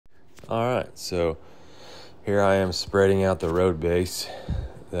Alright, so here I am spreading out the road base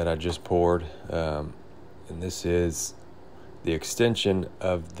that I just poured, and this is the extension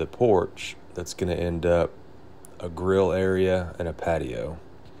of the porch that's going to end up a grill area and a patio.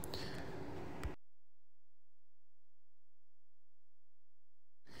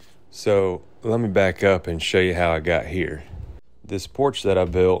 So let me back up and show you how I got here. This porch that I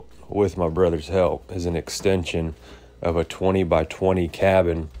built with my brother's help is an extension of a 20 by 20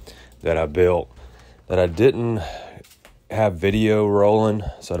 cabin that I built that I didn't have video rolling,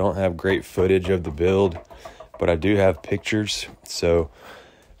 so I don't have great footage of the build, but I do have pictures. So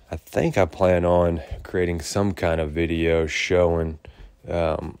I think I plan on creating some kind of video showing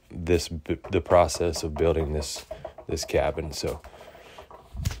the process of building this cabin. So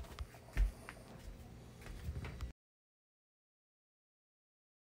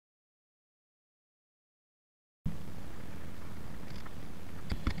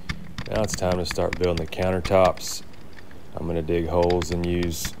now it's time to start building the countertops. I'm going to dig holes and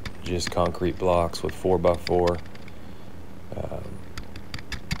use just concrete blocks with 4x4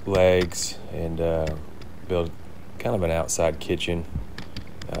 legs and build kind of an outside kitchen.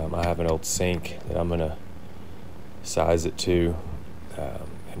 I have an old sink that I'm going to size it to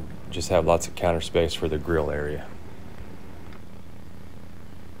and just have lots of counter space for the grill area.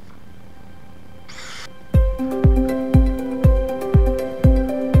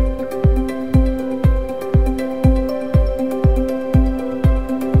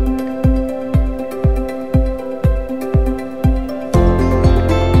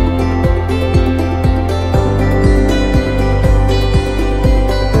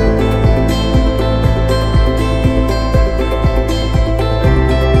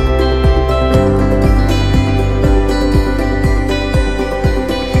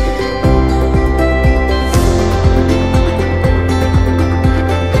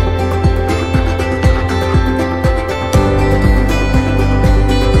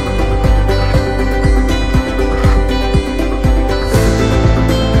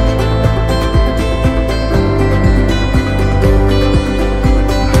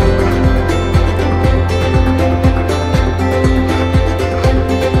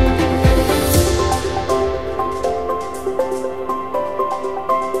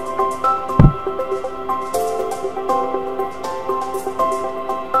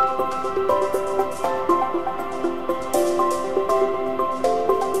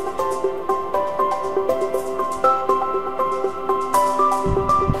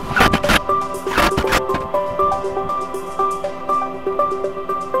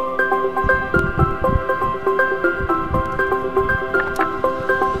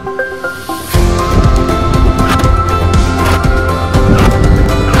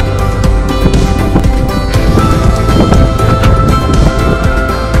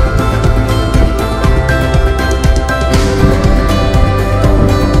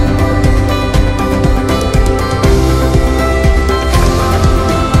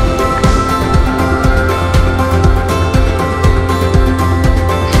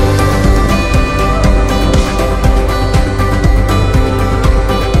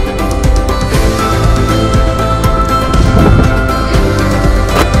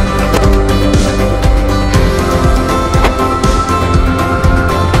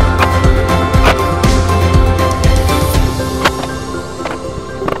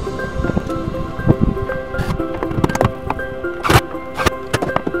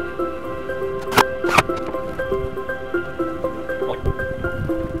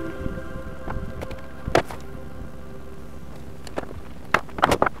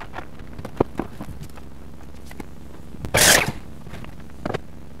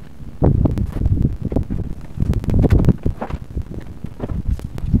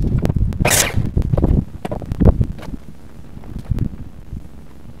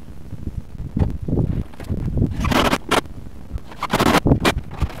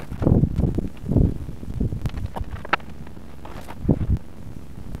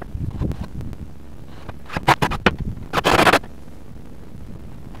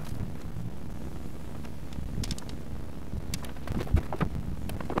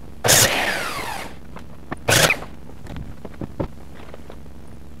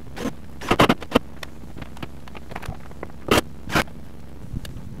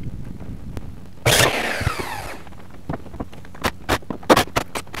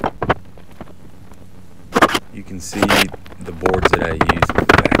 You can see the boards that I used at the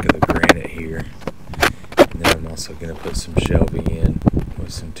back of the granite here. And then I'm also going to put some shelving in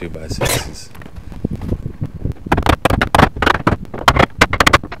with some 2x6s.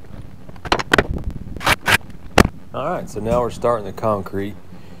 Alright, so now we're starting the concrete.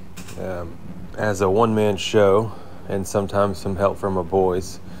 As a one-man show and sometimes some help from my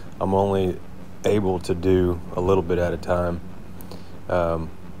boys, I'm only able to do a little bit at a time,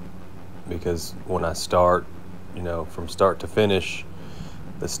 because when I start, from start to finish,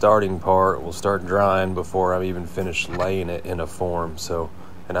 the starting part will start drying before I'm even finished laying it in a form.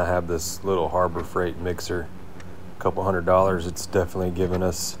 And I have this little Harbor Freight mixer, a couple $100. It's definitely given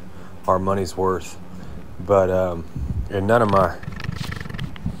us our money's worth, but and none of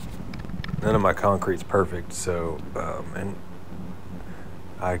my concrete's perfect. So and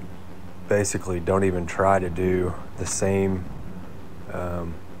I basically don't even try to do the same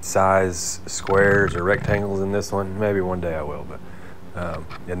size squares or rectangles in this one. Maybe one day I will, but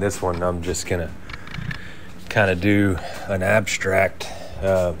in this one I'm just gonna kind of do an abstract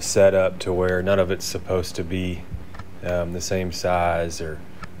setup to where none of it's supposed to be the same size or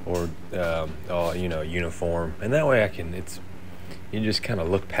all uniform, and that way you just kind of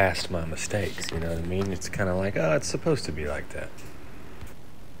look past my mistakes. You know what I mean? It's kind of like, oh, it's supposed to be like that.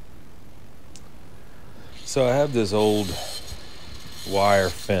 So I have this old wire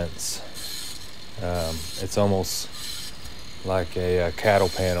fence. It's almost like a cattle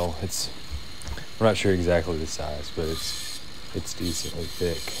panel. I'm not sure exactly the size, but it's decently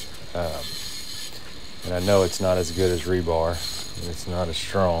thick. And I know it's not as good as rebar, and it's not as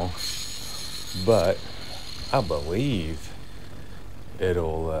strong, but I believe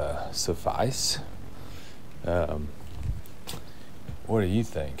it'll suffice. What do you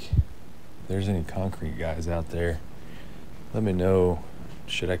think? If there's any concrete guys out there, let me know.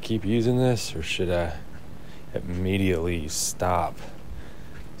 Should I keep using this, or should I immediately stop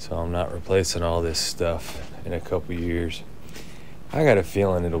so I'm not replacing all this stuff in a couple years? I got a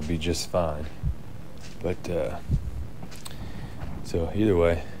feeling it'll be just fine. But so either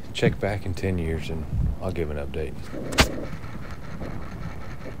way, check back in 10 years and I'll give an update.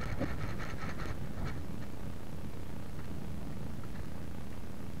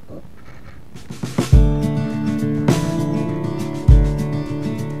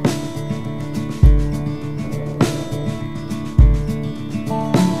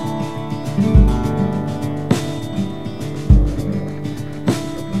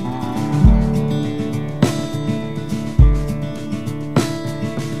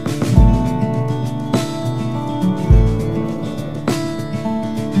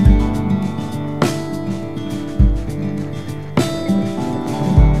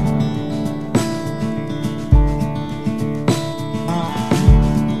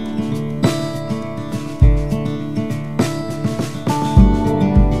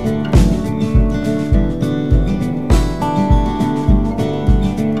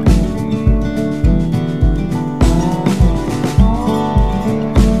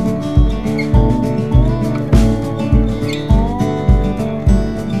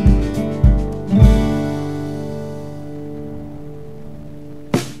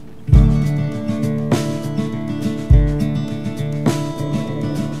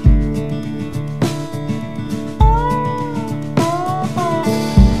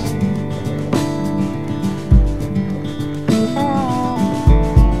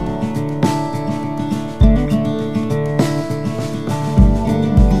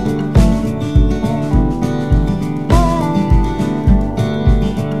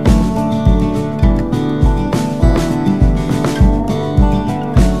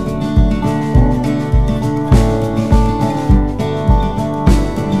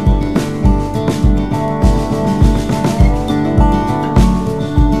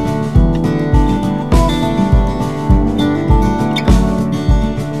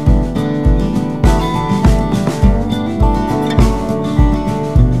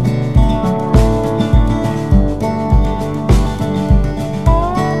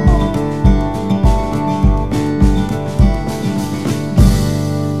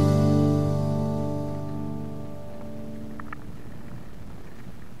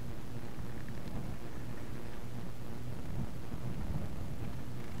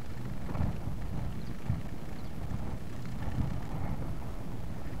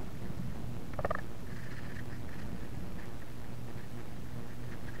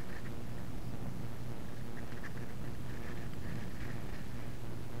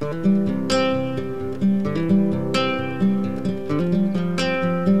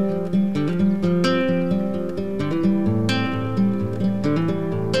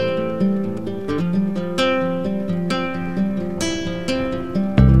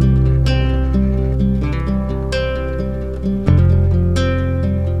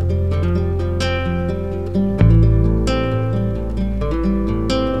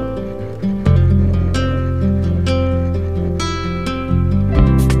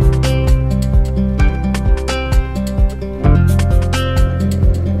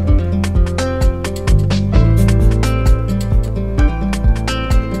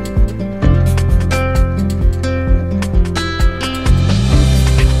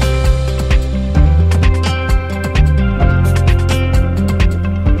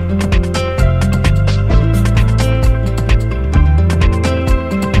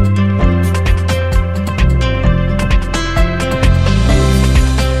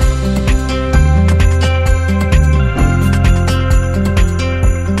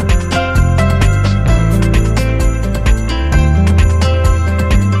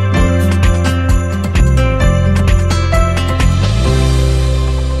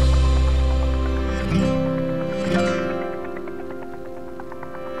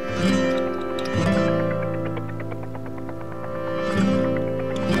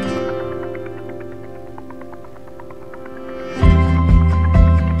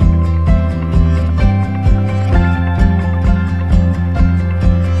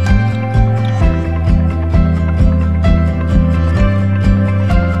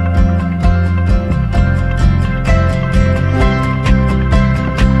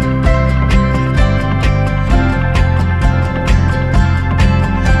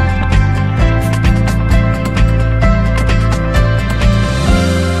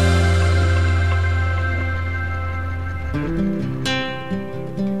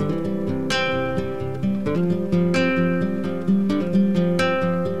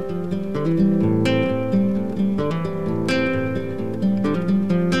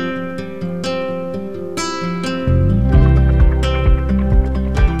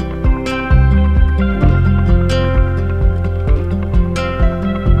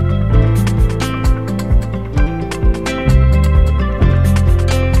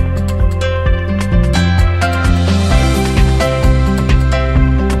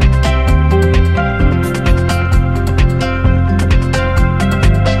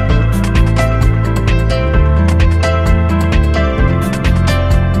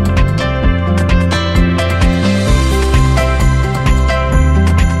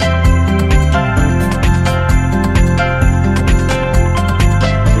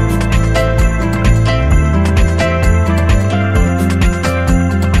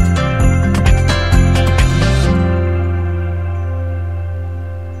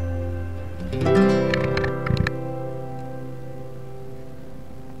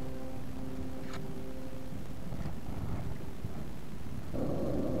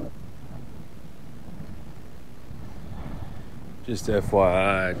 Just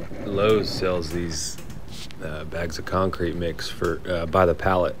FYI, Lowe's sells these bags of concrete mix for by the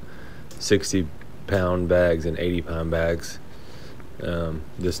pallet, 60-pound bags and 80-pound bags.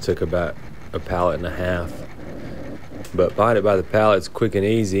 This took about a pallet and a half, but buying it by the pallet is quick and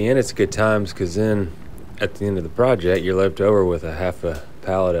easy, and it's good times because then at the end of the project you're left over with a half a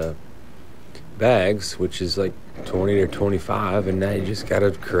pallet of bags, which is like 20 or 25, and now you just got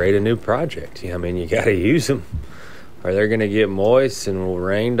to create a new project. I mean, you got to use them, or they're gonna get moist and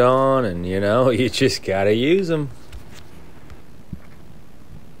rained on, and you just got to use them.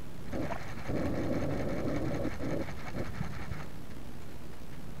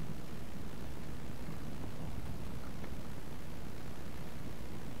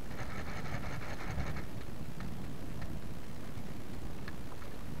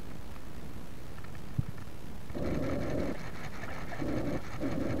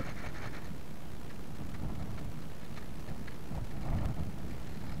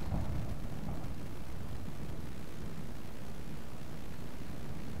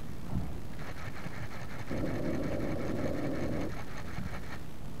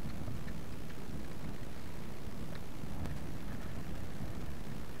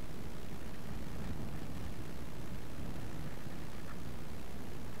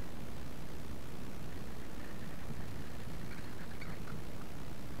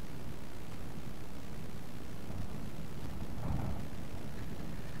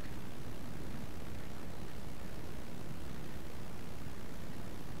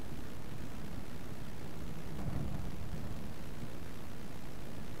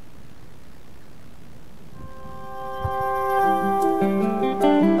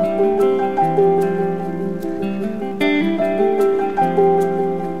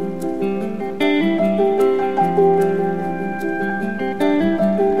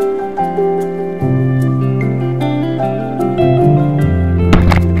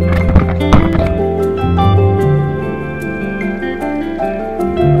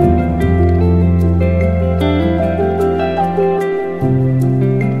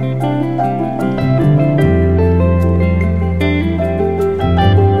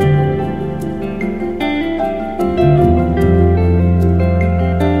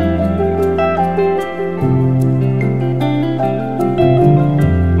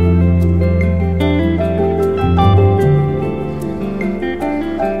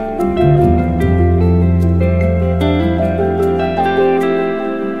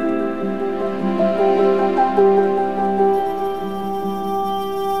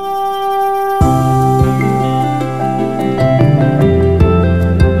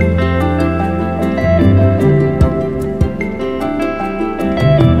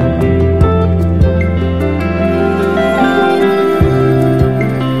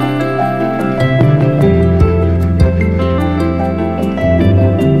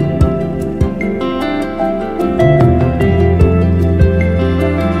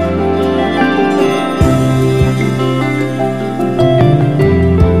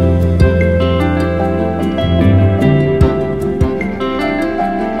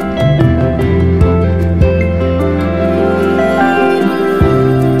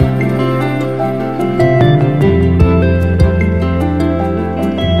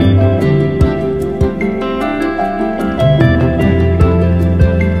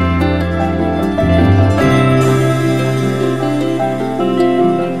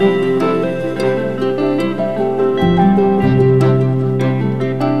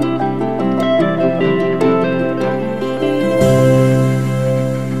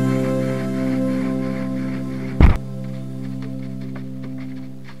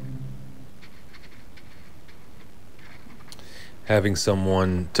 Having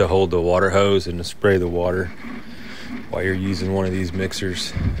someone to hold the water hose and to spray the water while you're using one of these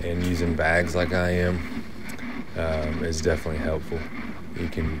mixers and using bags like I am is definitely helpful. You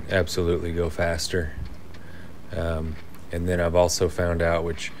can absolutely go faster. And then I've also found out,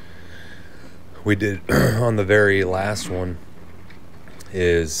 which we did on the very last one,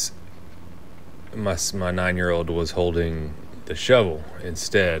 is my 9-year-old was holding the shovel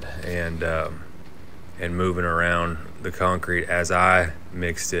instead and moving around the concrete as I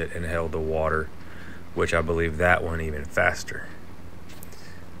mixed it and held the water, which I believe that went even faster.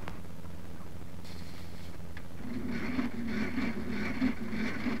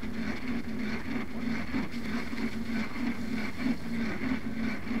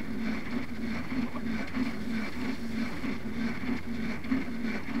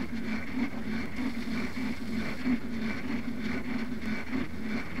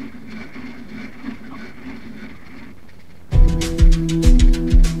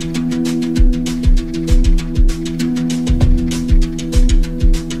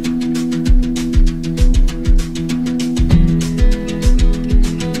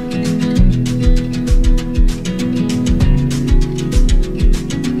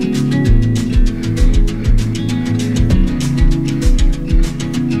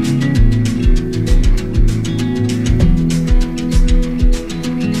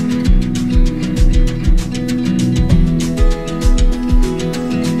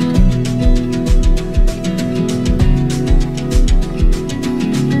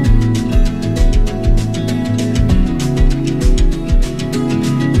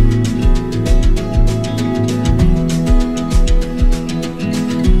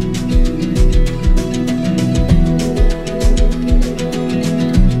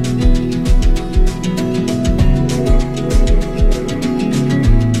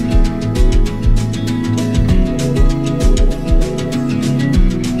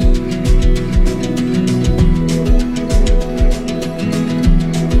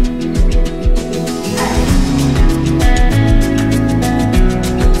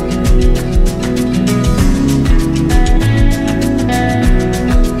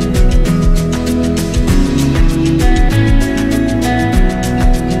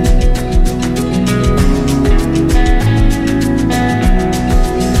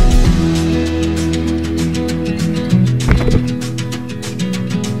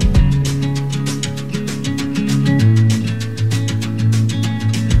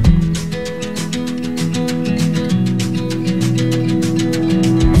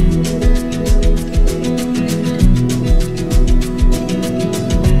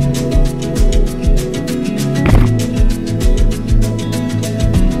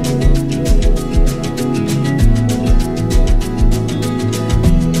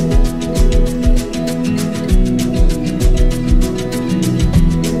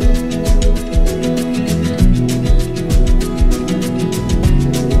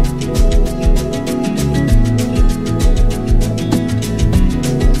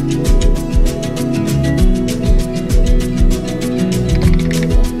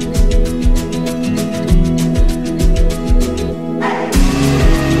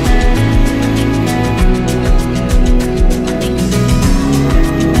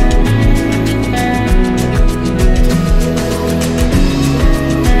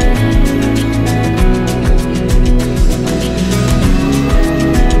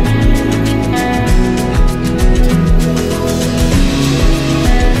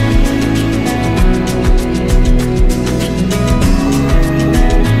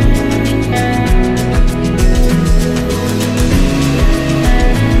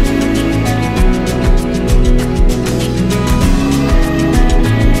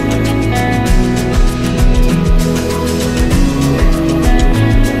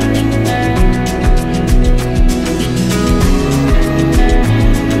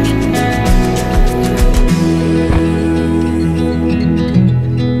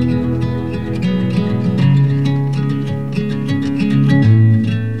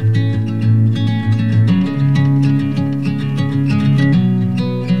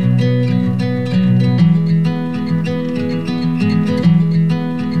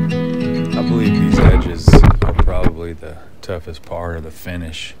 the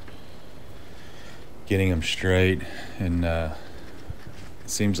finish, getting them straight, and it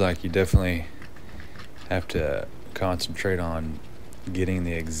seems like you definitely have to concentrate on getting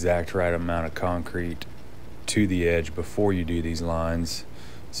the exact right amount of concrete to the edge before you do these lines,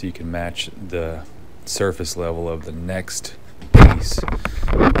 so you can match the surface level of the next piece,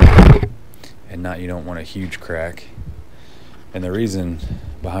 and you don't want a huge crack. And the reason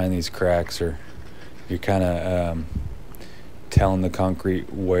behind these cracks are you're kind of telling the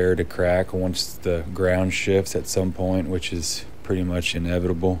concrete where to crack once the ground shifts at some point, which is pretty much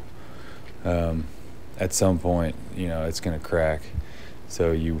inevitable. At some point, it's going to crack,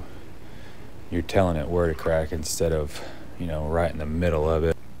 so you're telling it where to crack instead of right in the middle of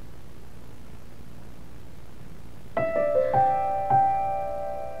it.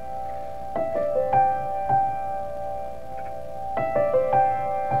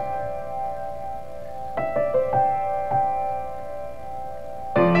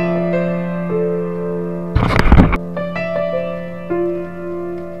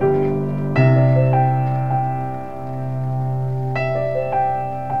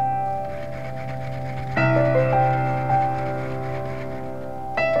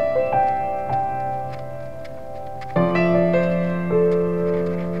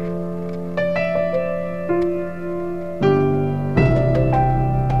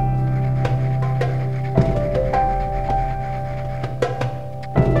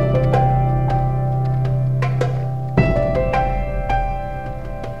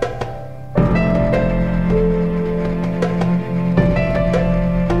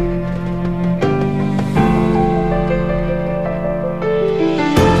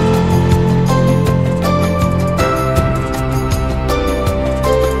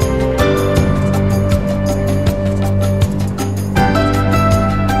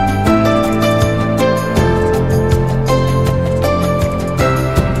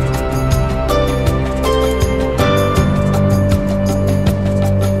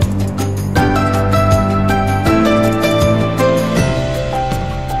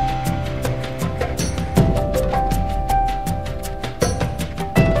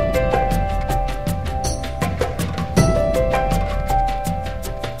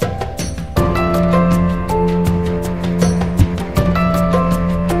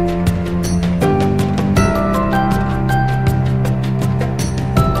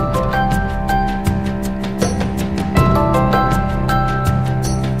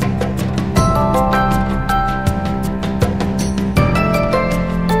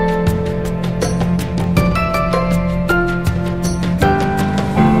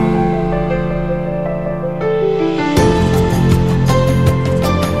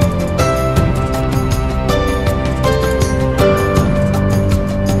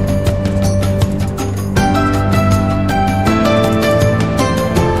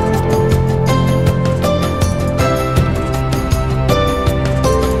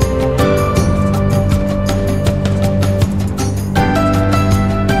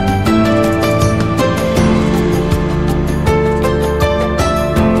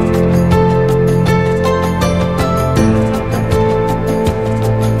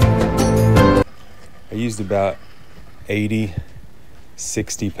 About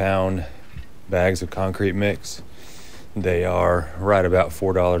 80-60 pound bags of concrete mix. They are right about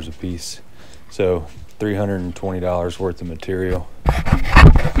 $4 a piece, so $320 worth of material.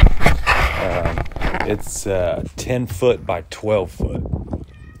 It's 10 foot by 12 foot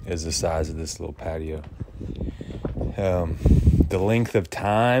is the size of this little patio. The length of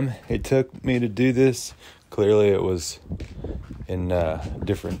time it took me to do this, clearly it was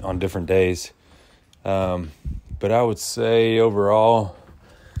on different days. But I would say overall,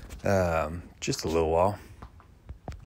 just a little while.